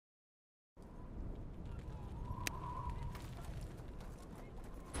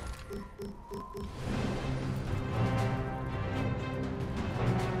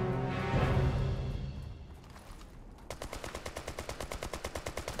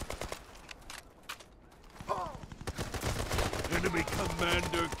Enemy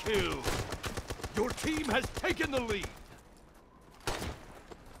commander killed. Your team has taken the lead.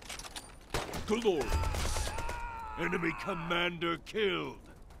 Glorious. Enemy commander killed.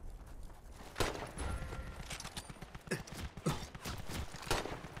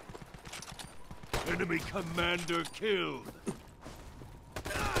 Enemy commander killed.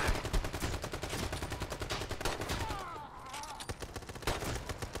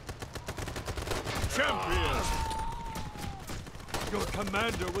 Champion! Your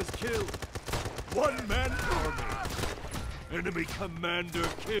commander was killed. One-man army. Enemy commander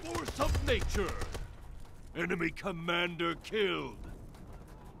killed. Force of nature. Enemy commander killed.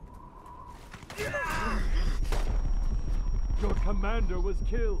 Your commander was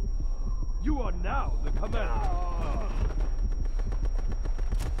killed. You are now the commander.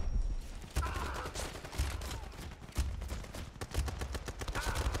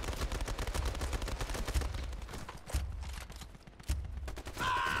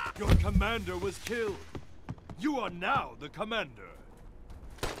 Your commander was killed. You are now the commander.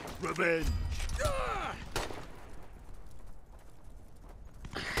 Revenge.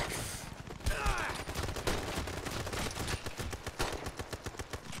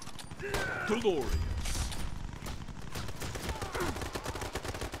 Glorious.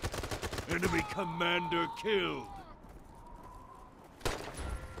 Enemy commander killed.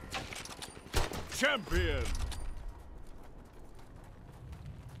 Champion.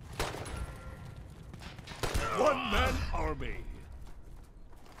 One-man army.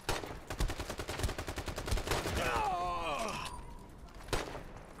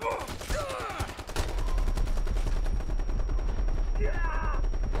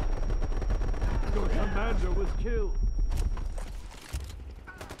 Your commander was killed.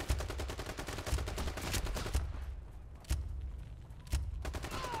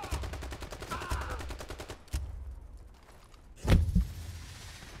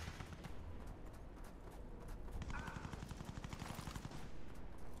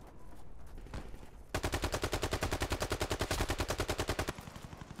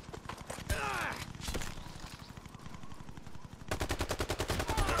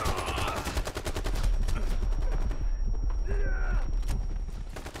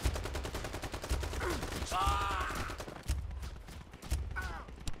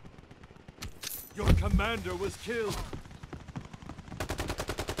 Your commander was killed.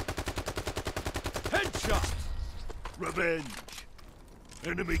 Headshot! Revenge!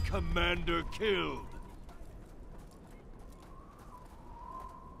 Enemy commander killed.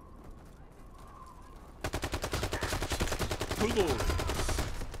 Glorious!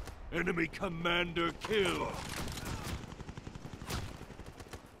 Enemy commander killed.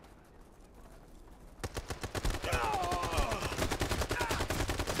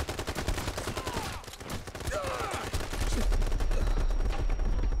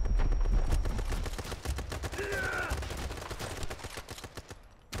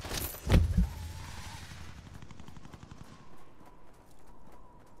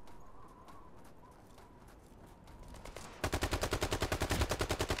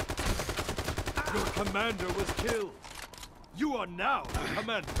 Your commander was killed. You are now the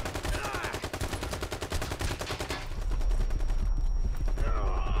commander.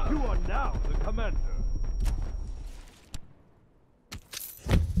 You are now the commander.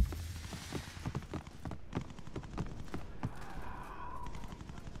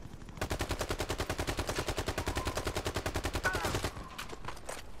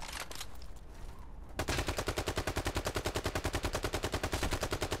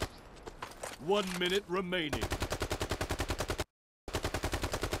 One minute remaining.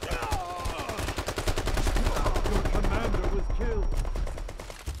 Your commander was killed.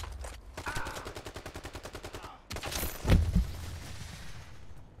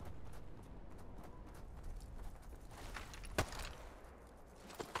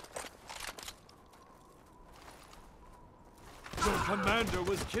 Your commander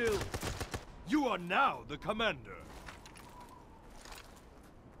was killed. You are now the commander.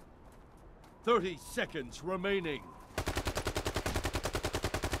 30 seconds remaining.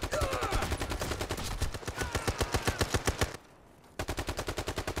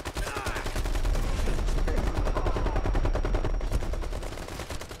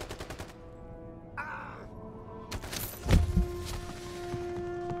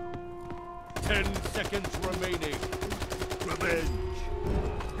 Seconds remaining. Revenge.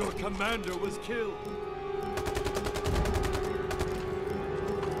 Your commander was killed.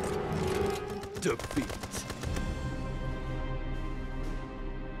 Defeat.